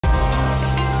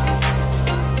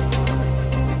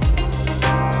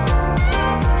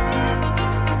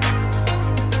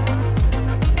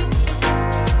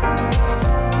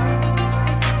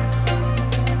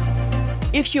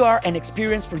If you are an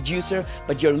experienced producer,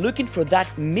 but you're looking for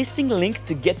that missing link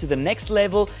to get to the next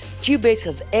level, Cubase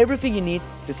has everything you need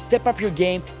to step up your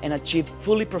game and achieve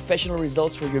fully professional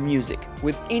results for your music.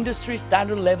 With industry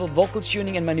standard level vocal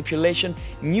tuning and manipulation,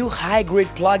 new high-grade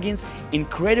plugins,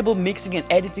 incredible mixing and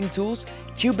editing tools,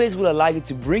 Cubase will allow you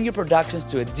to bring your productions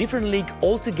to a different league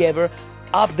altogether,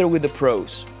 up there with the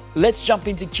pros. Let's jump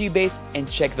into Cubase and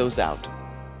check those out.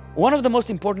 One of the most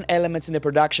important elements in the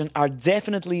production are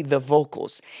definitely the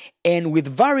vocals. And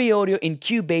with VariAudio in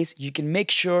Cubase, you can make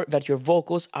sure that your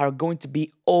vocals are going to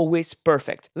be always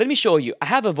perfect. Let me show you. I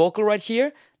have a vocal right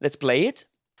here. Let's play it.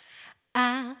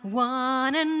 I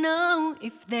wanna know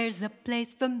if there's a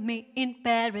place for me in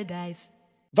paradise.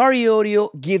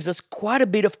 VariAudio gives us quite a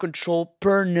bit of control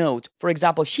per note. For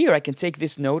example, here I can take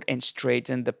this note and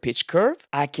straighten the pitch curve.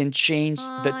 I can change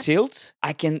the tilt.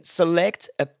 I can select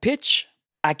a pitch.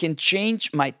 I can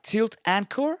change my tilt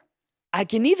anchor. I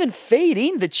can even fade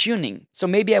in the tuning. So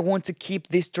maybe I want to keep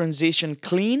this transition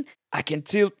clean. I can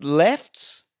tilt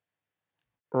left,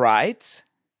 right.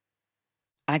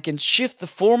 I can shift the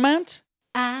formant.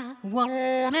 I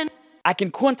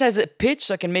can quantize the pitch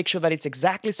so I can make sure that it's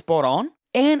exactly spot on.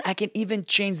 And I can even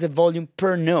change the volume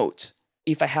per note.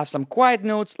 If I have some quiet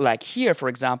notes, like here for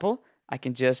example, I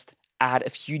can just add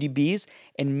a few dBs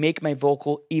and make my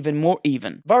vocal even more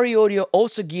even. VariAudio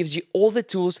also gives you all the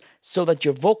tools so that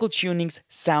your vocal tunings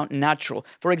sound natural.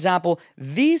 For example,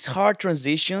 these hard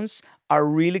transitions are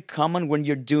really common when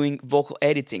you're doing vocal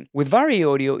editing. With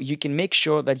VariAudio, you can make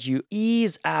sure that you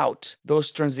ease out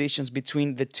those transitions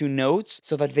between the two notes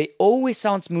so that they always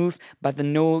sound smooth, but the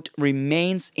note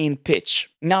remains in pitch.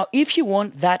 Now, if you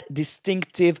want that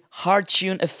distinctive hard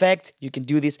tune effect, you can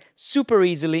do this super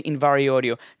easily in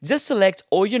VariAudio. Just select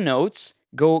all your notes,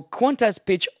 go quantize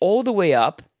pitch all the way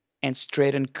up, and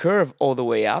straighten curve all the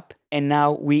way up, and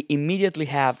now we immediately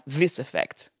have this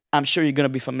effect. I'm sure you're gonna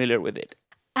be familiar with it.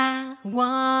 I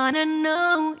wanna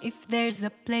know if there's a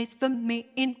place for me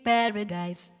in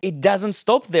paradise. It doesn't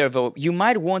stop there though. You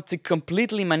might want to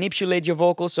completely manipulate your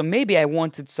vocals, so maybe I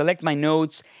want to select my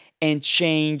notes and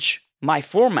change my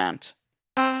formant.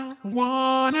 I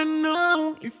wanna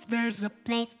know if there's a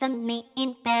place for me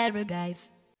in paradise.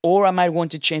 Or I might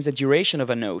want to change the duration of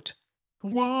a note.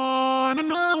 Wanna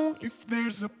know if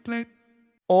there's a place.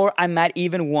 Or I might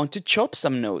even want to chop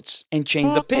some notes and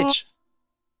change the pitch.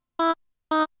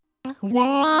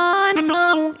 Wanna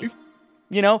know if.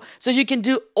 You know, so you can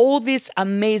do all these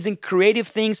amazing creative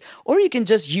things, or you can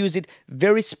just use it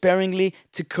very sparingly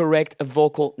to correct a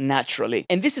vocal naturally.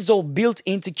 And this is all built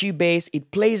into Cubase,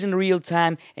 it plays in real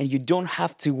time, and you don't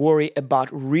have to worry about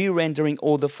re-rendering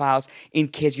all the files in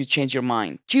case you change your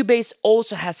mind. Cubase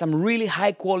also has some really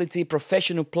high quality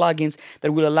professional plugins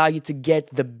that will allow you to get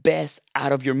the best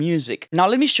out of your music. Now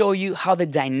let me show you how the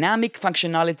dynamic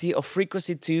functionality of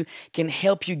Frequency 2 can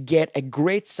help you get a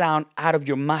great sound out of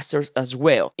your masters as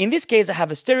well. In this case, I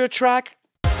have a stereo track.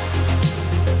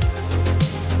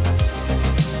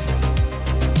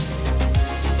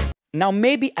 Now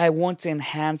maybe I want to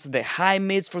enhance the high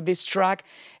mids for this track,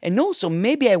 and also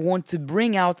maybe I want to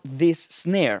bring out this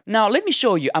snare. Now let me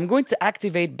show you. I'm going to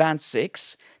activate band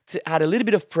 6 to add a little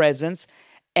bit of presence,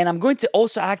 and I'm going to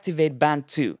also activate band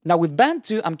 2. Now with band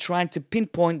 2, I'm trying to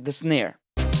pinpoint the snare.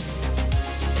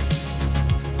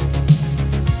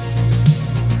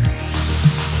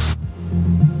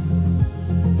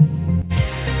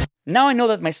 Now I know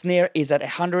that my snare is at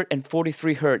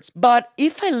 143 Hz, but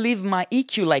if I leave my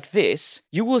EQ like this,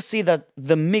 you will see that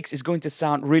the mix is going to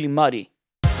sound really muddy.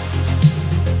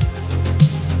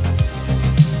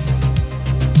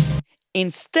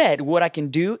 Instead, what I can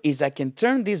do is I can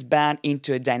turn this band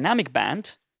into a dynamic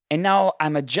band, and now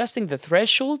I'm adjusting the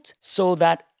threshold so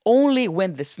that only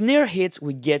when the snare hits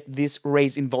we get this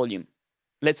raise in volume.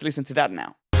 Let's listen to that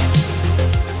now.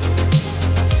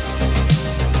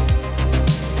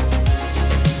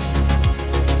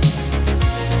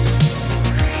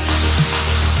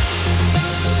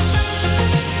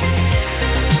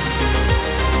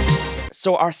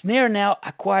 So our snare now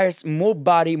acquires more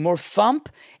body, more thump,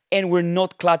 and we're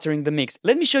not cluttering the mix.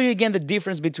 Let me show you again the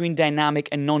difference between dynamic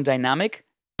and non-dynamic.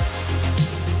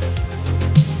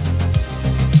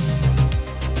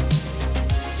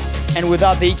 And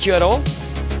without the EQ at all.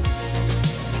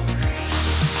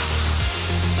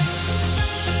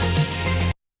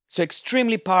 So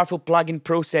extremely powerful plugin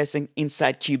processing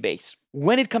inside Cubase.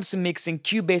 When it comes to mixing,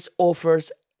 Cubase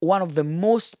offers one of the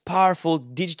most powerful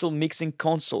digital mixing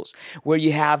consoles, where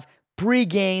you have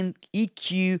pre-gain,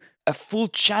 EQ, a full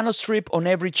channel strip on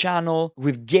every channel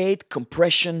with gate,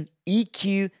 compression,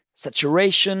 EQ,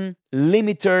 saturation,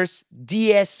 limiters,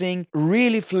 de-essing,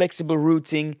 really flexible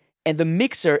routing, And the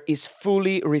mixer is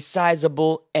fully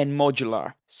resizable and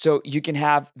modular. So you can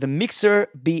have the mixer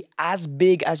be as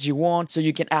big as you want. So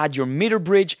you can add your meter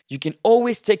bridge. You can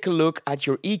always take a look at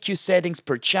your EQ settings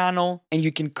per channel, and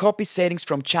you can copy settings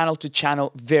from channel to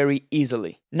channel very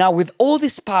easily. Now, with all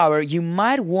this power, you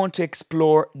might want to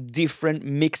explore different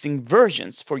mixing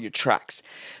versions for your tracks.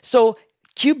 So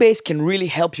Cubase can really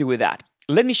help you with that.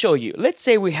 Let me show you. Let's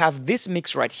say we have this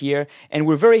mix right here and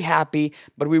we're very happy,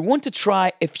 but we want to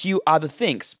try a few other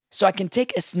things. So I can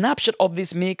take a snapshot of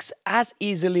this mix as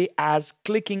easily as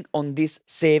clicking on this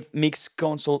Save Mix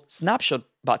Console snapshot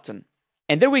button.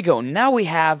 And there we go. Now we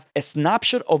have a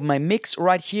snapshot of my mix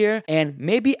right here. And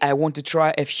maybe I want to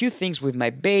try a few things with my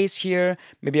bass here.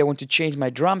 Maybe I want to change my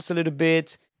drums a little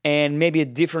bit, and maybe a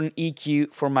different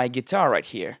EQ for my guitar right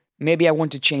here. Maybe I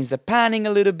want to change the panning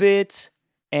a little bit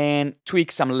and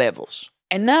tweak some levels.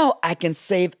 And now I can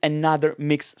save another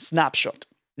mix snapshot.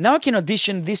 Now I can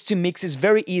audition these two mixes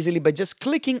very easily by just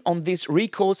clicking on this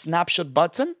Recall Snapshot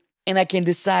button, and I can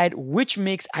decide which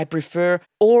mix I prefer,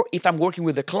 or if I'm working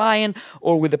with a client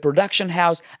or with a production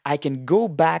house, I can go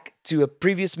back to a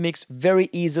previous mix very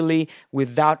easily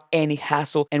without any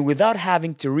hassle and without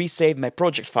having to resave my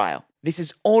project file. This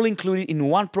is all included in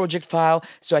one project file,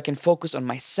 so I can focus on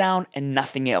my sound and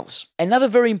nothing else. Another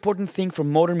very important thing for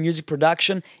modern music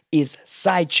production is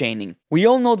sidechaining. We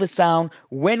all know the sound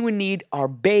when we need our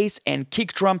bass and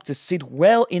kick drum to sit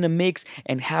well in a mix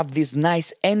and have this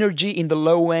nice energy in the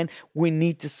low end, we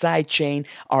need to sidechain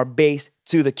our bass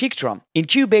to the kick drum. In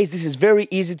Cubase, this is very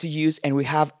easy to use, and we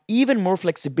have even more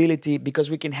flexibility because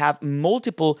we can have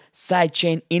multiple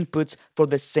sidechain inputs for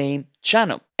the same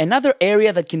channel. Another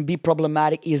area that can be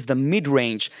problematic is the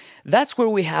mid-range. That's where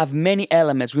we have many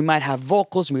elements. We might have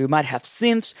vocals, we might have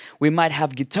synths, we might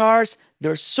have guitars.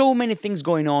 There are so many things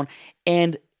going on,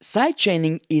 and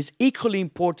sidechaining is equally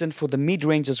important for the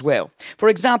mid-range as well. For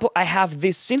example, I have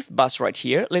this synth bus right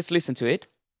here. Let's listen to it.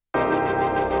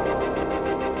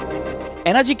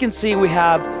 And as you can see, we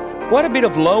have quite a bit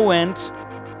of low end,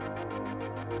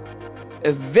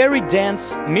 a very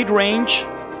dense mid-range,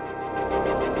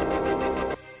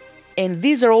 and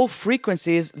these are all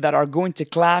frequencies that are going to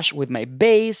clash with my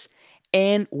bass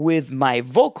and with my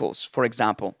vocals, for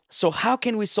example. So how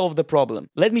can we solve the problem?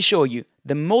 Let me show you.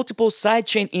 The multiple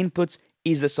sidechain inputs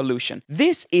is the solution.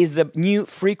 This is the new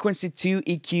Frequency 2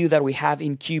 EQ that we have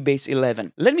in Cubase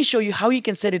 11. Let me show you how you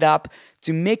can set it up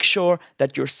to make sure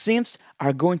that your synths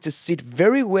are going to sit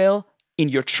very well in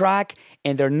your track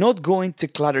and they're not going to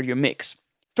clutter your mix.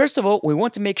 First of all, we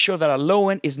want to make sure that our low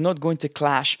end is not going to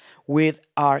clash with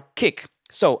our kick.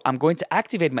 So I'm going to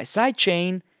activate my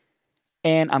sidechain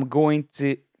and I'm going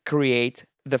to create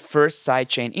the first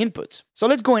sidechain input. So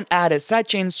let's go and add a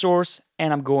sidechain source,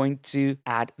 and I'm going to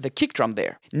add the kick drum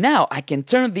there. Now I can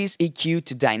turn this EQ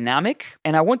to dynamic,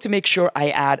 and I want to make sure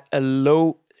I add a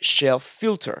low shelf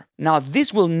filter. Now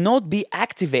this will not be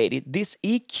activated. This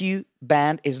EQ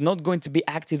band is not going to be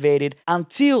activated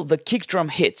until the kick drum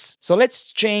hits. So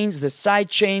let's change the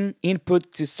sidechain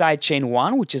input to sidechain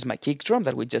 1, which is my kick drum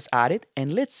that we just added,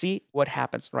 and let's see what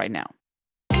happens right now.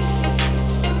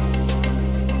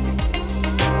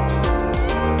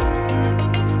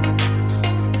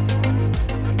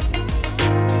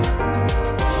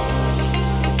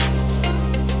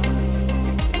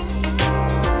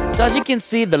 So as you can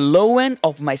see, the low end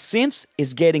of my synths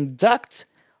is getting ducked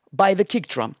by the kick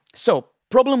drum. So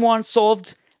problem 1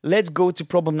 solved. Let's go to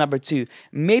problem number 2.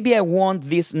 Maybe I want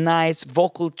these nice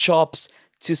vocal chops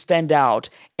to stand out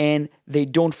and they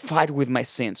don't fight with my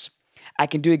synths. I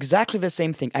can do exactly the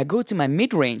same thing. I go to my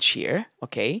mid-range here,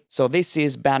 okay? So this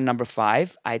is band number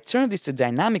 5. I turn this to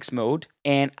dynamics mode,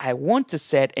 and I want to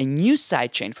set a new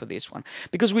sidechain for this one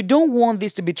because we don't want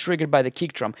this to be triggered by the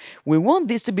kick drum. We want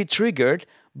this to be triggered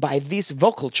by these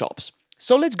vocal chops.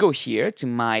 So let's go here to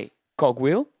my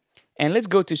cogwheel, and let's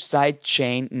go to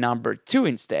sidechain number 2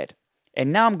 instead.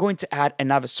 And now I'm going to add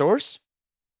another source,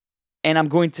 and I'm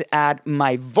going to add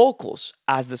my vocals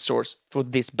as the source for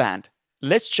this band.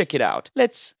 Let's check it out.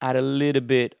 Let's add a little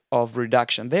bit of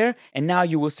reduction there. And now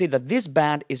you will see that this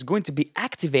band is going to be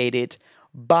activated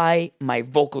by my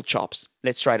vocal chops.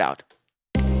 Let's try it out.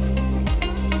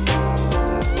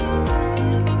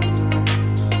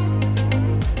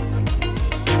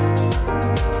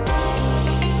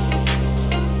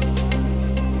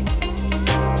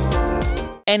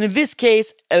 And in this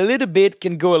case, a little bit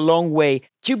can go a long way.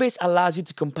 Cubase allows you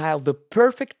to compile the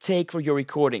perfect take for your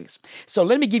recordings. So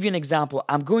let me give you an example.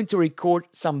 I'm going to record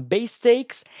some bass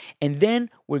takes, and then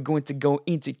we're going to go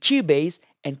into Cubase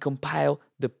and compile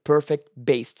the perfect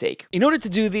bass take. In order to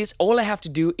do this, all I have to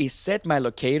do is set my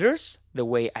locators the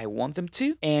way I want them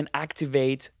to and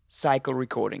activate cycle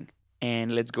recording.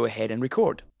 And let's go ahead and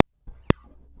record.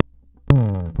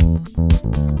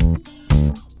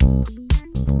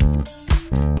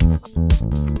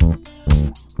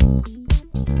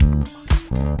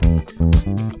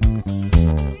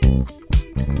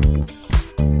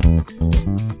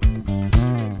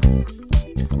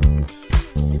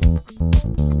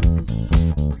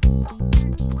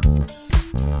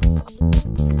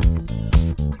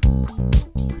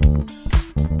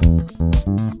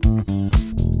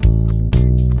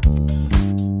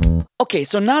 Okay,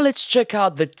 so now let's check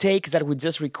out the takes that we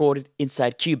just recorded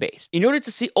inside Cubase. In order to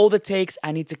see all the takes,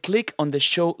 I need to click on the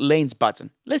Show Lanes button.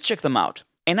 Let's check them out.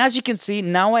 And as you can see,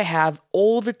 now I have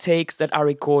all the takes that are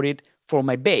recorded for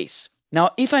my bass. Now,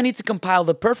 if I need to compile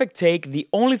the perfect take, the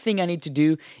only thing I need to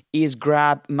do is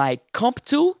grab my comp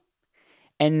tool,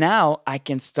 and now I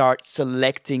can start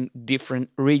selecting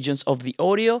different regions of the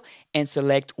audio and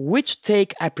select which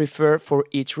take I prefer for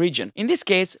each region. In this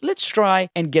case, let's try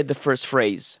and get the first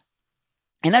phrase.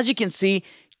 And as you can see,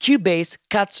 Cubase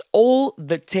cuts all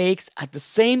the takes at the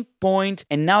same point,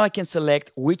 and now I can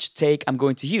select which take I'm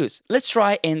going to use. Let's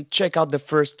try and check out the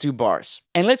first 2 bars.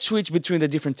 And let's switch between the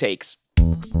different takes.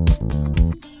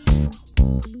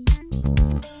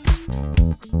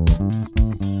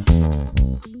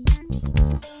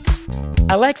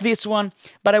 I like this one,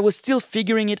 but I was still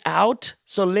figuring it out,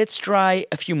 so let's try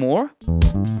a few more.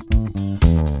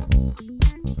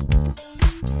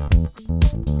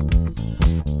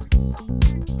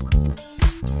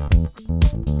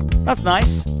 That's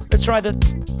nice. Let's try the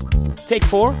take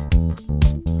 4.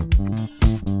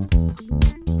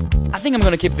 I think I'm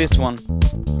gonna keep this one.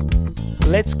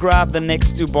 Let's grab the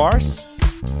next 2 bars.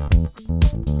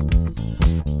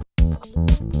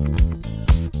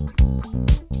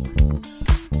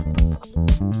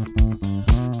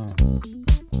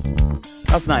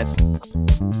 That's nice.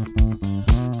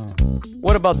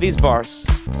 What about these bars?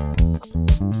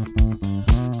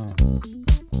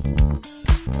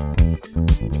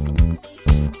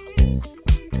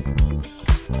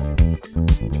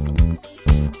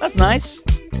 That's nice.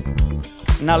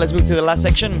 Now let's move to the last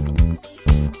section.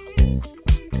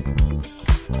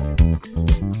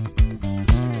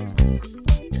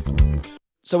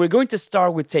 So we're going to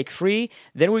start with take 3,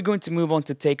 then we're going to move on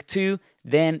to take 2,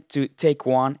 then to take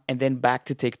 1, and then back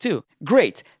to take 2.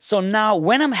 Great. So now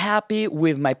when I'm happy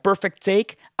with my perfect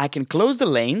take, I can close the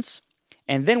lanes,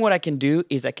 and then what I can do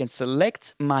is I can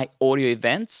select my audio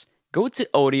events, go to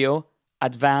Audio,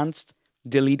 Advanced,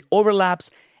 delete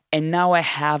overlaps, and now I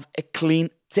have a clean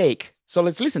take. So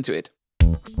let's listen to it.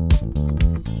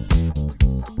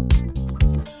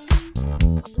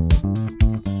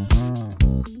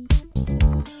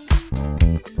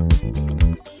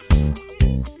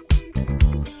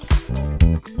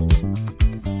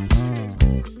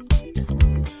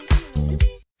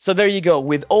 So there you go.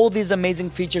 With all these amazing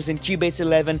features in Cubase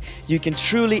 11, you can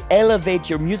truly elevate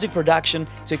your music production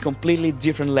to a completely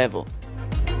different level.